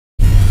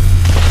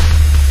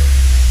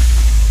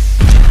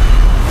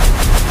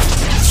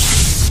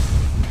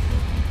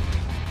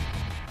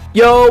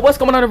Yo, what's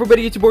going on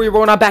everybody, it's your boy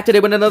YROR and I'm back today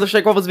with another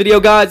Shake Rivals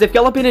video, guys. If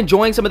y'all have been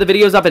enjoying some of the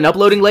videos I've been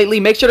uploading lately,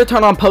 make sure to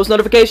turn on post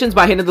notifications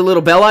by hitting the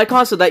little bell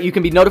icon so that you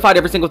can be notified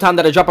every single time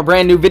that I drop a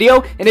brand new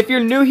video. And if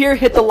you're new here,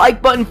 hit the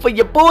like button for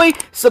your boy,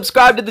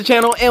 subscribe to the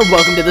channel, and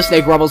welcome to the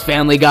Snake Rivals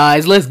family,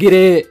 guys. Let's get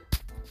it.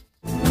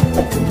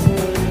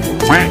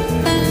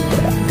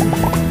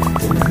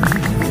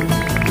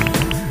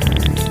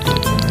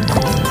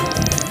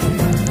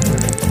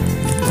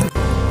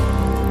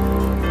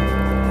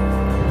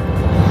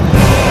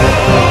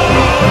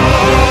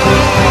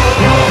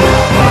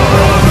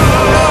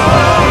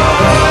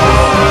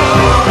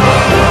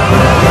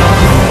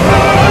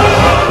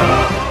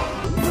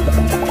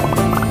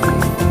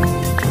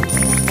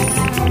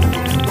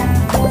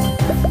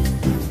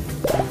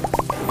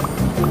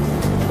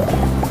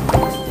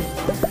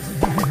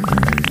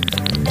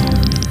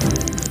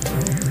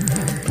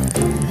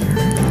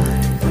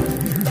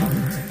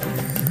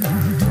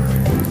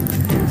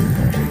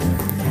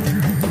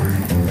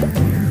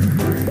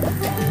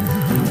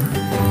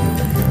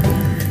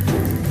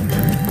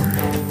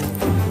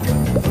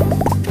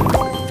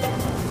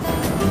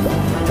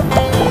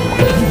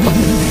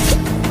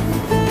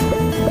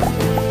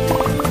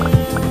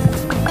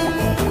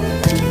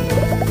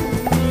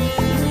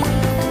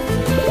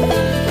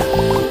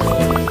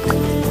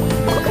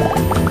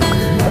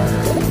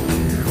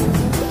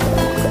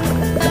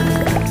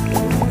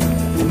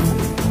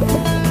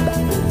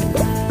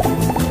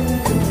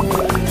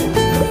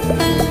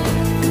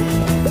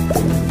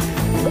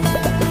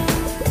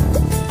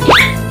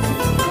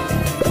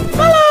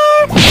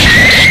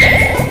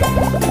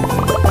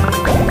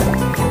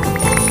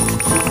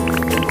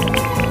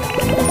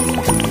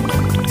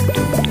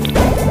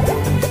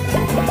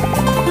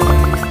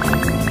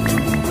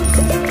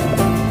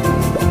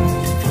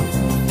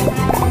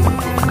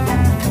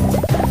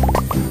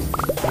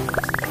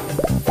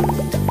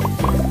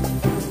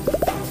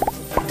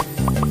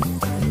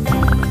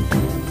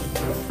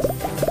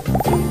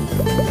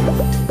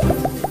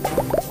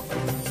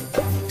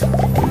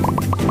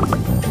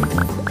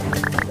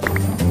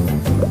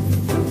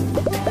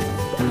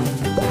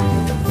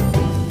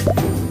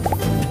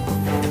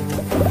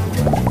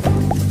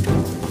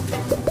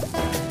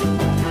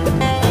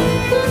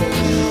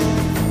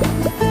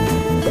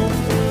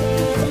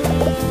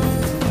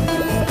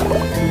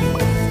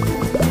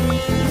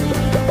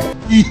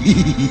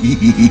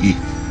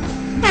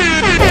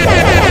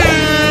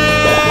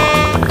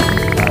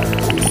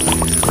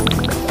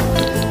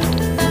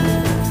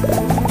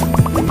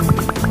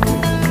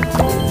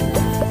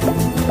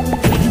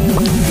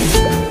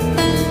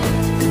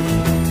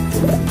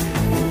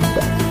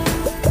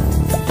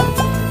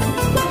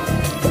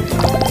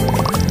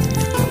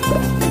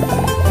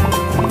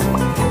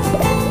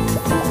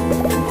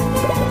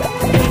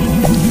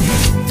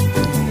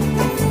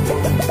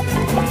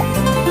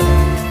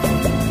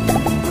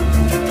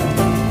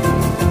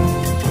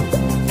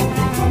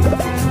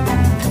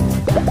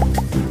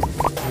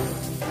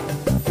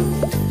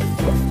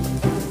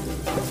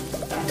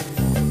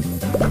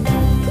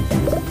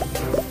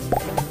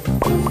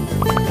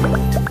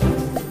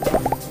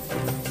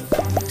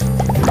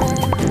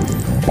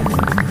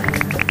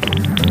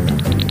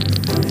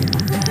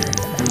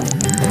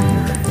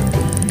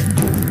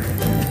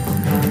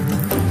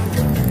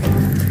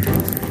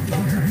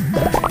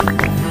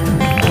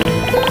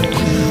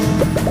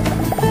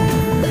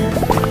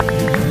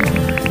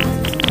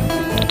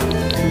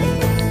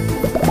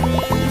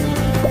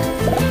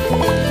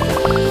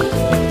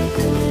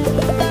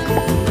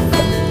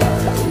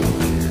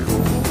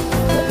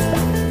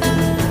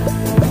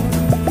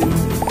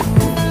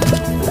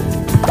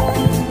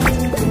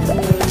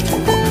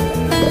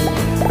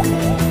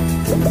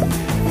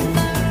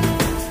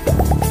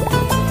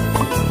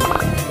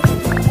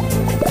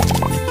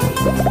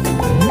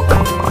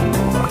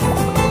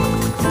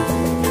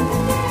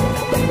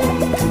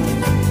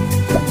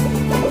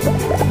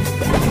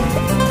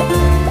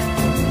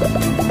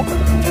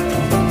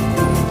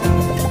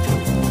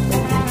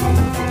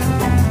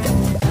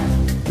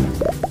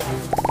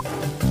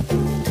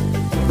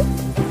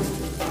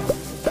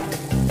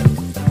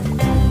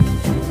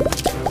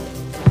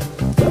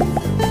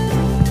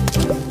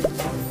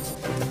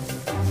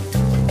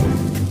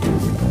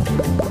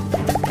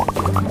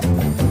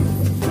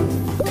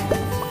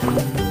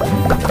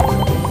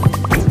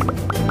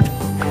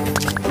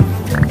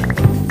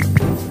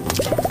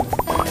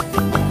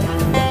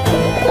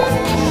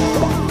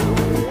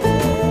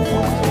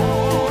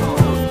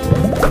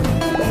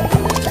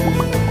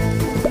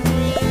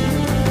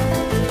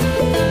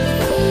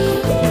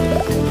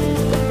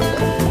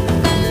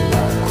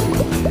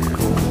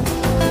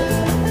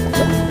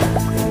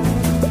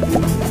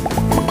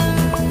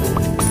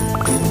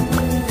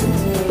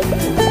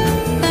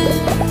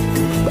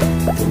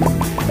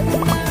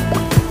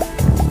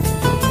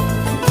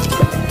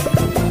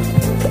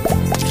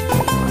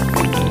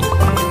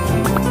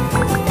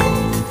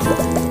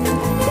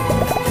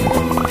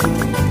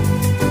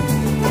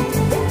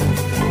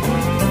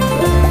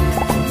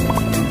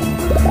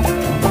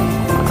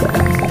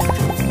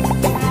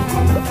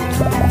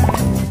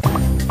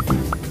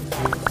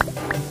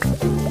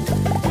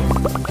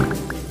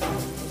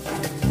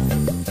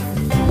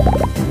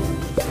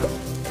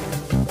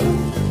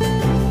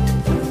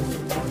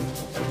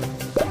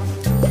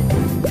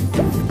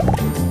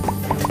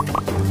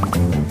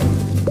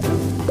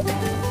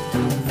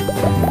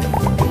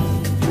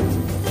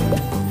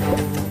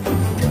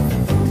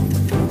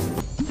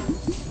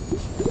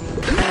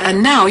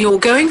 and now you're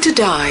going to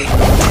die.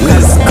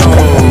 Let's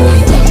go.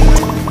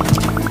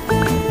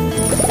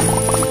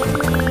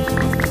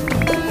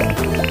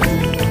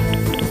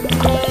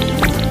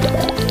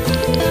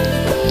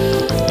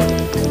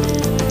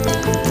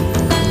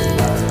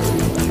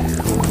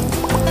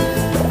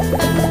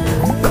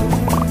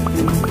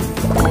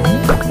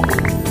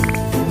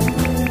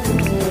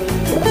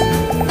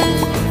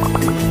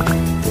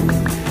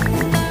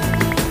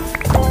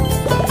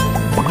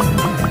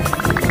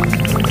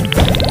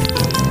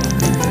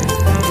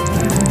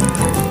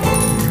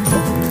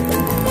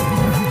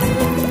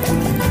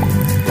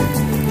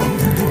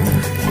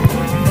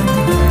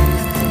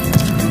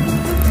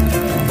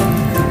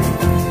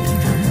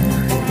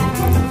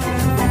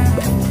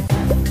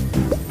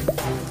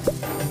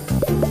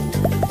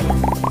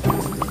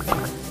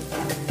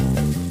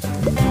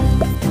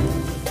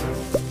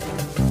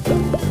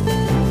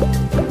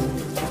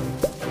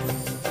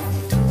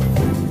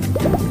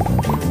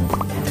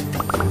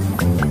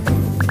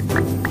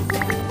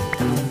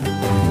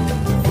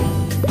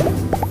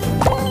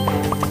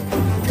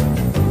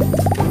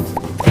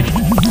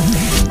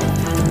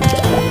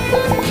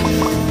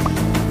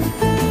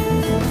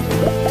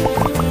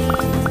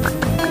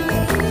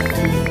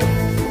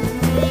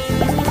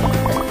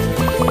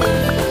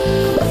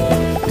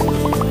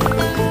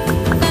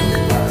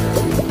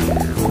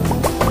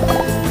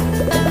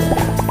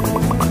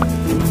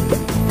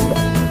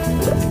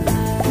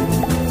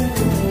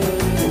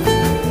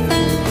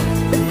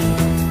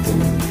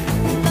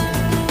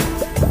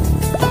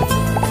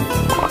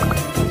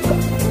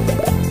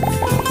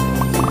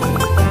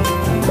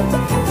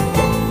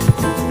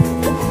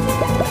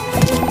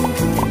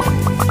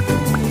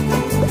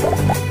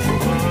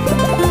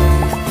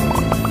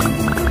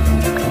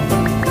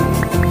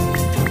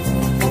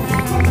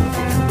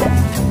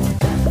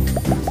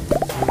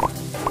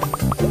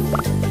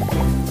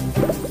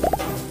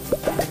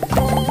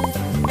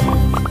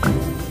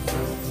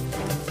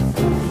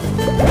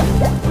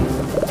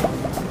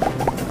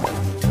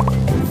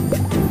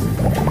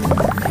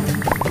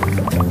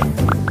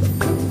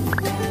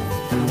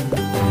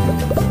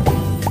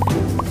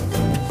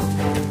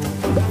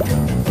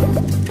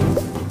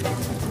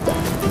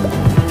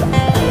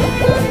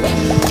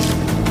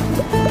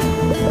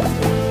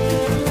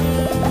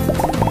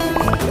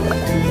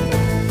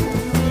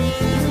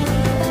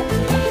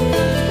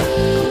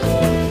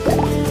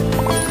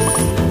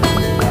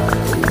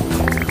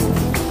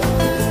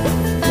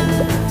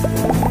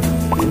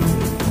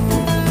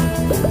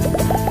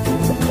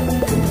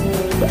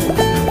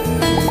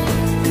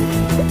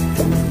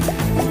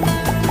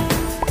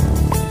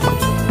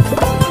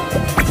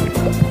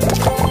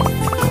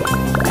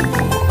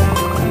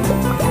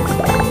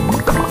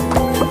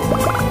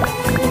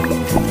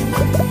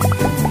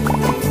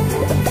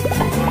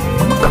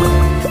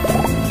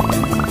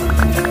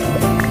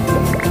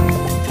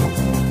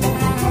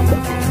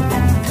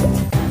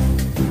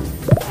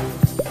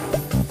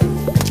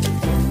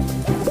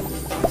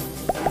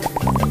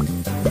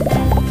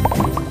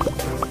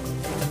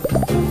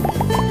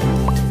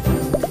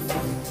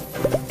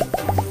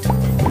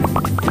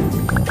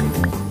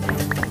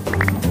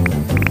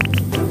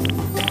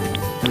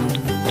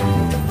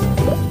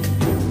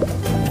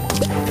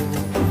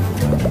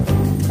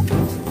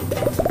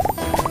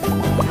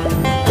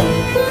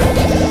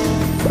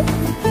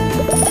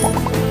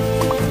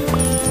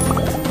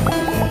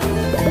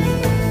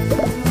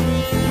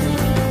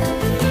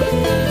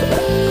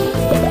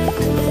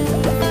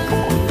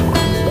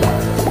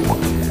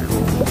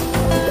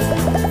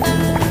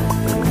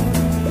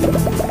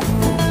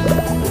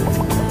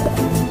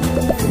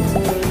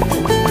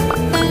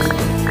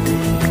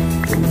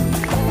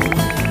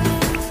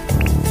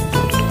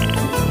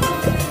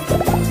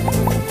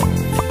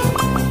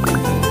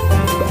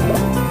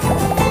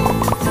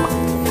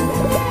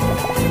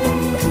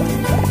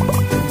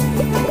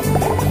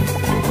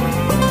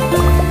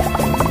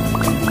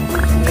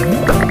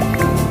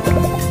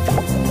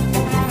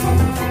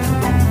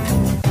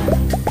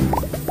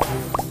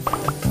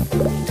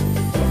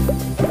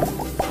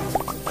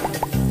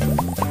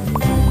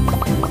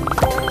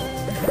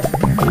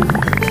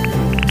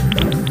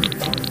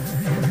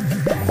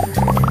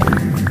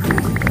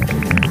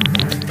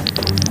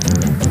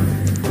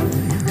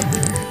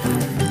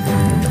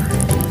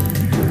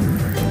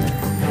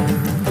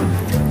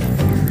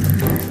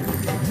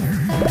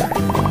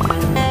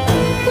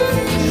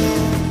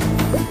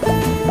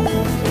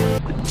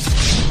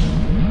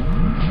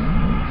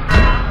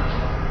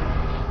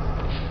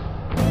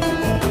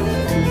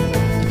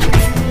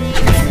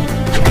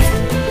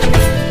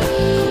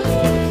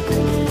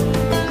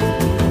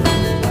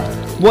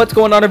 What's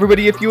going on,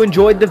 everybody? If you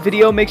enjoyed the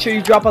video, make sure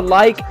you drop a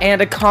like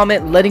and a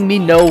comment letting me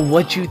know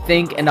what you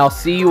think, and I'll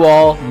see you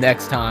all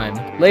next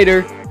time.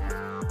 Later.